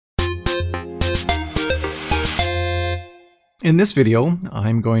In this video,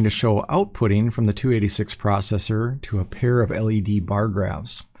 I'm going to show outputting from the 286 processor to a pair of LED bar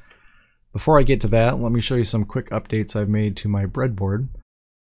graphs. Before I get to that, let me show you some quick updates I've made to my breadboard.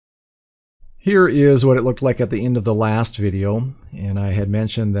 Here is what it looked like at the end of the last video, and I had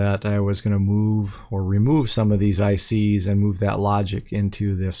mentioned that I was going to move or remove some of these ICs and move that logic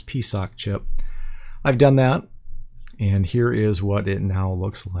into this PSOC chip. I've done that, and here is what it now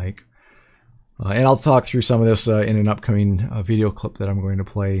looks like. And I'll talk through some of this in an upcoming video clip that I'm going to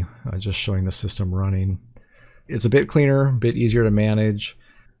play, just showing the system running. It's a bit cleaner, a bit easier to manage,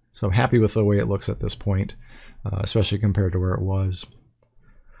 so I'm happy with the way it looks at this point, especially compared to where it was.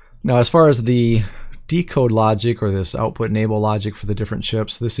 Now, as far as the decode logic or this output enable logic for the different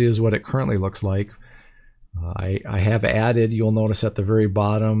chips, this is what it currently looks like. I have added, you'll notice at the very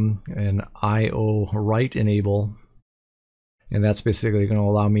bottom, an I/O write enable. And that's basically going to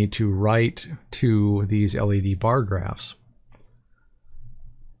allow me to write to these LED bar graphs.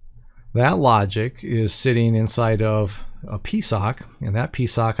 That logic is sitting inside of a PSOC, and that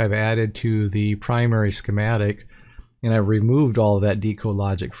PSOC I've added to the primary schematic, and I've removed all of that decode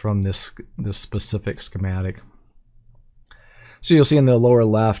logic from this specific schematic. So you'll see in the lower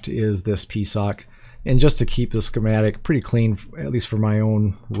left is this PSOC, and just to keep the schematic pretty clean, at least for my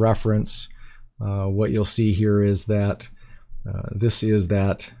own reference, what you'll see here is that this is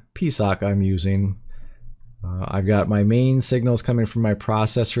that PSOC I'm using. I've got my main signals coming from my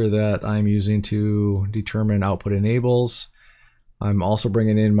processor that I'm using to determine output enables. I'm also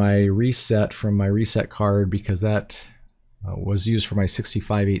bringing in my reset from my reset card because that was used for my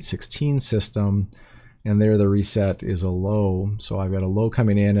 65816 system, and there the reset is a low. So I've got a low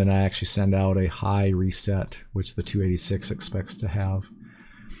coming in, and I actually send out a high reset, which the 286 expects to have.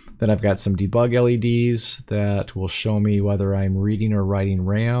 Then I've got some debug LEDs that will show me whether I'm reading or writing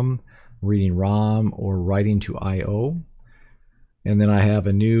RAM, reading ROM, or writing to I/O. And then I have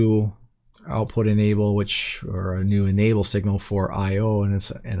a new output enable, or a new enable signal for I/O, and it's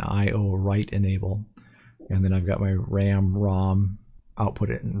an I/O write enable. And then I've got my RAM, ROM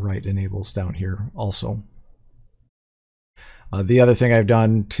output and write enables down here also. The other thing I've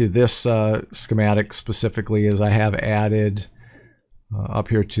done to this schematic specifically is I have added up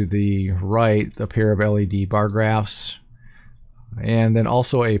here to the right a pair of LED bar graphs, and then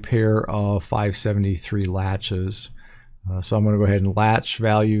also a pair of 573 latches. So I'm going to go ahead and latch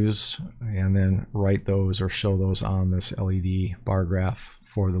values and then write those or show those on this LED bar graph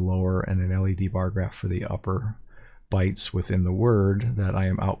for the lower and an LED bar graph for the upper bytes within the word that I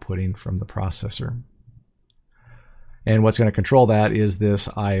am outputting from the processor. And what's going to control that is this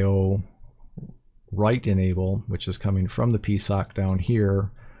I/O write enable, which is coming from the PSOC down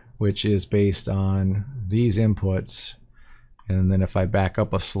here, which is based on these inputs. And then if I back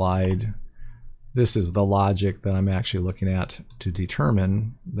up a slide, this is the logic that I'm actually looking at to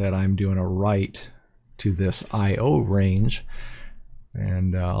determine that I'm doing a write to this I/O range.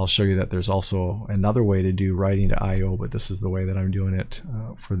 And I'll show you that there's also another way to do writing to I/O, but this is the way that I'm doing it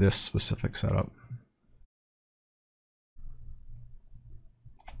for this specific setup.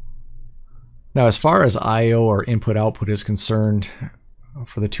 Now, as far as I/O or input-output is concerned,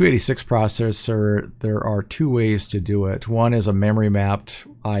 for the 286 processor, there are two ways to do it. One is a memory-mapped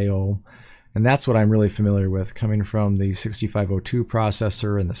I/O, and that's what I'm really familiar with, coming from the 6502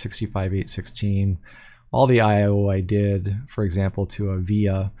 processor and the 65816. All the I/O I did, for example, to a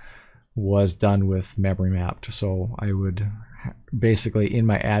VIA, was done with memory-mapped. So I would basically, in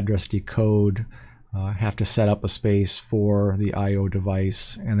my address decode, have to set up a space for the I/O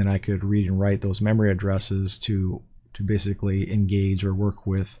device, and then I could read and write those memory addresses to basically engage or work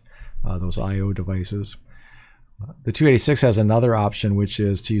with those I/O devices. The 286 has another option, which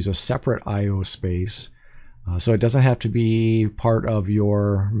is to use a separate I/O space. So it doesn't have to be part of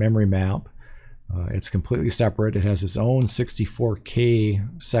your memory map. It's completely separate. It has its own 64K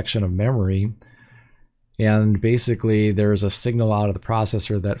section of memory. And basically, there's a signal out of the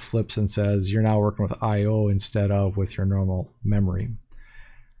processor that flips and says, you're now working with I/O instead of with your normal memory.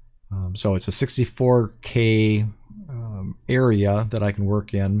 So it's a 64K area that I can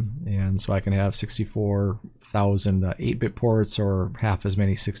work in. And so I can have 64,000 8-bit ports or half as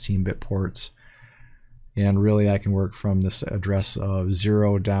many 16-bit ports. And really, I can work from this address of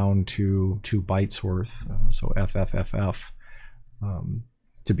 0 down to 2 bytes worth, so FFFF.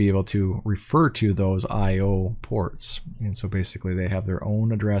 To be able to refer to those I/O ports. And so basically they have their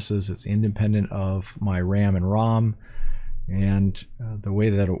own addresses. It's independent of my RAM and ROM. And the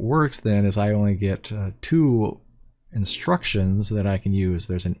way that it works then is I only get two instructions that I can use.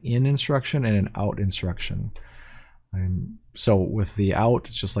 There's an in instruction and an out instruction. So with the out,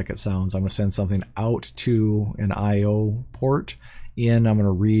 it's just like it sounds. I'm going to send something out to an I/O port. In, I'm going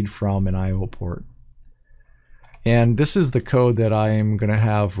to read from an I/O port. And this is the code that I'm going to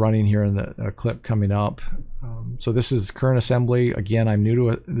have running here in the clip coming up. So this is current assembly. Again, I'm new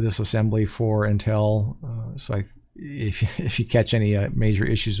to this assembly for Intel. So if you catch any major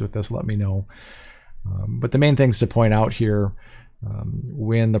issues with this, let me know. But the main things to point out here,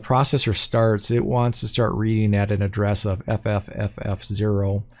 when the processor starts, it wants to start reading at an address of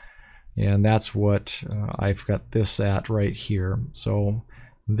FFFF0. And that's what I've got this at right here. So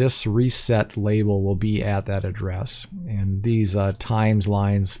this reset label will be at that address. And these times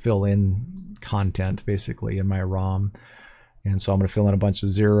lines fill in content basically in my ROM. And so I'm going to fill in a bunch of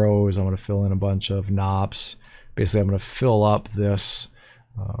zeros. I'm going to fill in a bunch of NOPs. Basically, I'm going to fill up this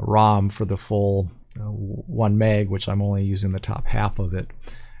ROM for the full 1 meg, which I'm only using the top half of it.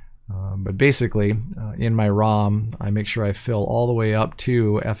 But basically, in my ROM, I make sure I fill all the way up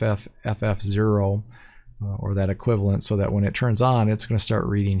to FFFF0 or that equivalent, so that when it turns on, it's going to start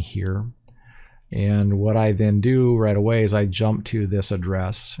reading here. And what I then do right away is I jump to this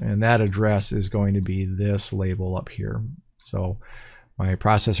address, and that address is going to be this label up here. So my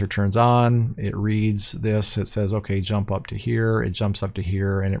processor turns on, it reads this, it says, okay, jump up to here, it jumps up to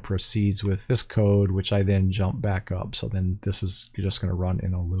here, and it proceeds with this code, which I then jump back up. So then this is just going to run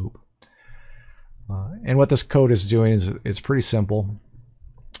in a loop. And what this code is doing is it's pretty simple.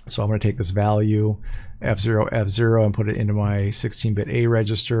 So I'm going to take this value, F0, F0, and put it into my 16-bit A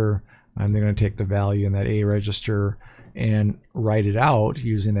register. I'm then going to take the value in that A register and write it out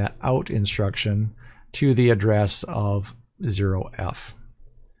using that out instruction to the address of 0F.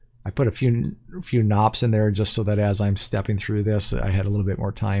 I put a few NOPs in there just so that as I'm stepping through this, I had a little bit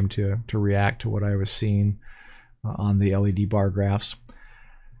more time to react to what I was seeing on the LED bar graphs.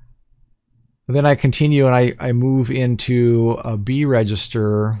 And then I continue and I move into a B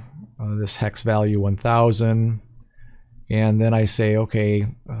register, this hex value 1000, and then I say, okay,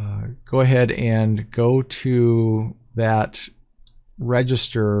 go ahead and go to that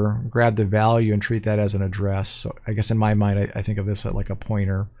register, grab the value and treat that as an address. So I guess in my mind, I think of this at like a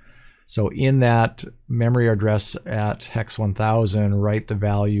pointer. So in that memory address at hex 1000, write the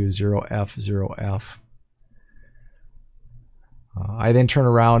value 0F0F. I then turn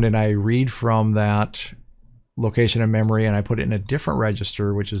around and I read from that location in memory and I put it in a different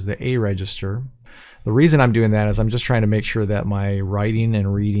register, which is the A register. The reason I'm doing that is I'm just trying to make sure that my writing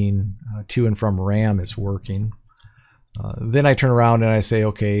and reading to and from RAM is working. Then I turn around and I say,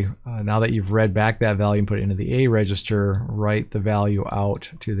 okay, now that you've read back that value and put it into the A register, write the value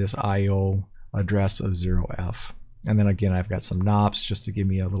out to this IO address of 0F. And then again, I've got some NOPs just to give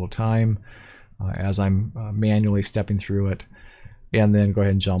me a little time as I'm manually stepping through it. And then go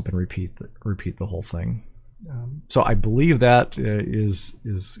ahead and jump and repeat the whole thing. So I believe that is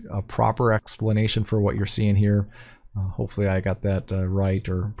a proper explanation for what you're seeing here. Hopefully I got that right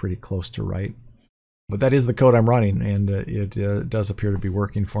or pretty close to right. But that is the code I'm running, and it does appear to be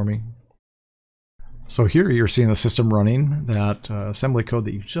working for me. So here you're seeing the system running that assembly code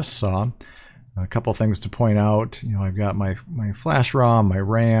that you just saw. A couple things to point out. You know, I've got my flash ROM, my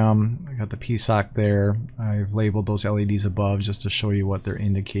RAM, I got the PSOC there. I've labeled those LEDs above just to show you what they're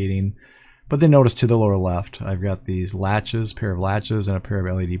indicating. But then notice to the lower left, I've got these latches, pair of latches, and a pair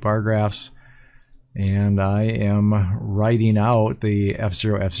of LED bar graphs. And I am writing out the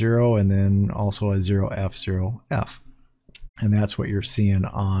F0, F0, and then also a 0F0F. And that's what you're seeing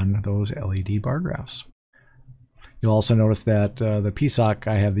on those LED bar graphs. You'll also notice that the PSOC,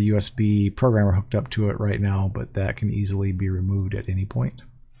 I have the USB programmer hooked up to it right now, but that can easily be removed at any point.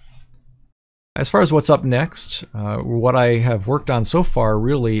 As far as what's up next, what I have worked on so far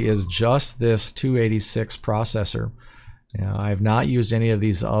really is just this 286 processor. I have not used any of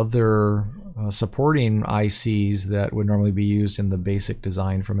these other supporting ICs that would normally be used in the basic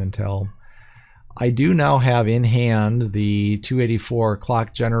design from Intel. I do now have in hand the 284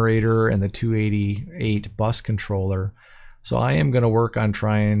 clock generator and the 288 bus controller. So I am going to work on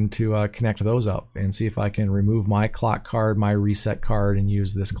trying to connect those up and see if I can remove my clock card, my reset card, and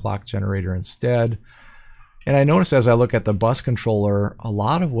use this clock generator instead. And I notice as I look at the bus controller, a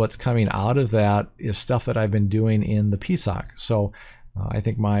lot of what's coming out of that is stuff that I've been doing in the PSOC. So I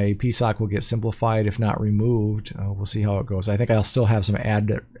think my PSOC will get simplified, if not removed. We'll see how it goes. I think I'll still have some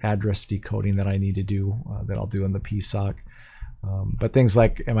address decoding that I need to do that I'll do in the PSOC. But things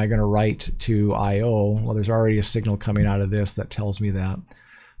like, am I going to write to I/O? Well, there's already a signal coming out of this that tells me that.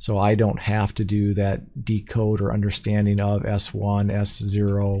 So I don't have to do that decode or understanding of S1,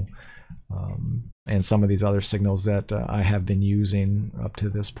 S0, and some of these other signals that I have been using up to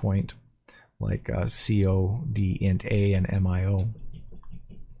this point. like COD, int A, and MIO.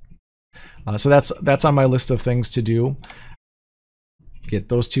 So that's on my list of things to do. Get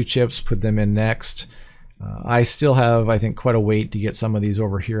those two chips, put them in next. I still have, I think, quite a wait to get some of these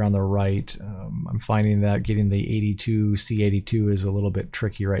over here on the right. I'm finding that getting the 82 C82 is a little bit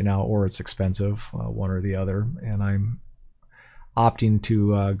tricky right now, or it's expensive, one or the other, and I'm opting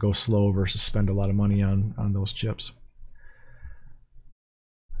to go slow versus spend a lot of money on those chips.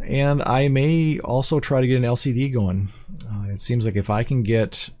 And I may also try to get an LCD going. It seems like if I can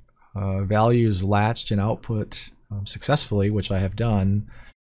get values latched in output successfully, which I have done,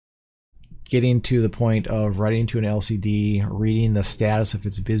 getting to the point of writing to an LCD, reading the status if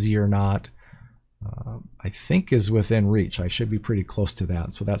it's busy or not, I think is within reach. I should be pretty close to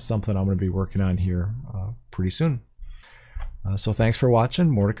that. So that's something I'm going to be working on here pretty soon. So thanks for watching.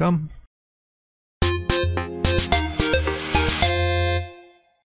 More to come.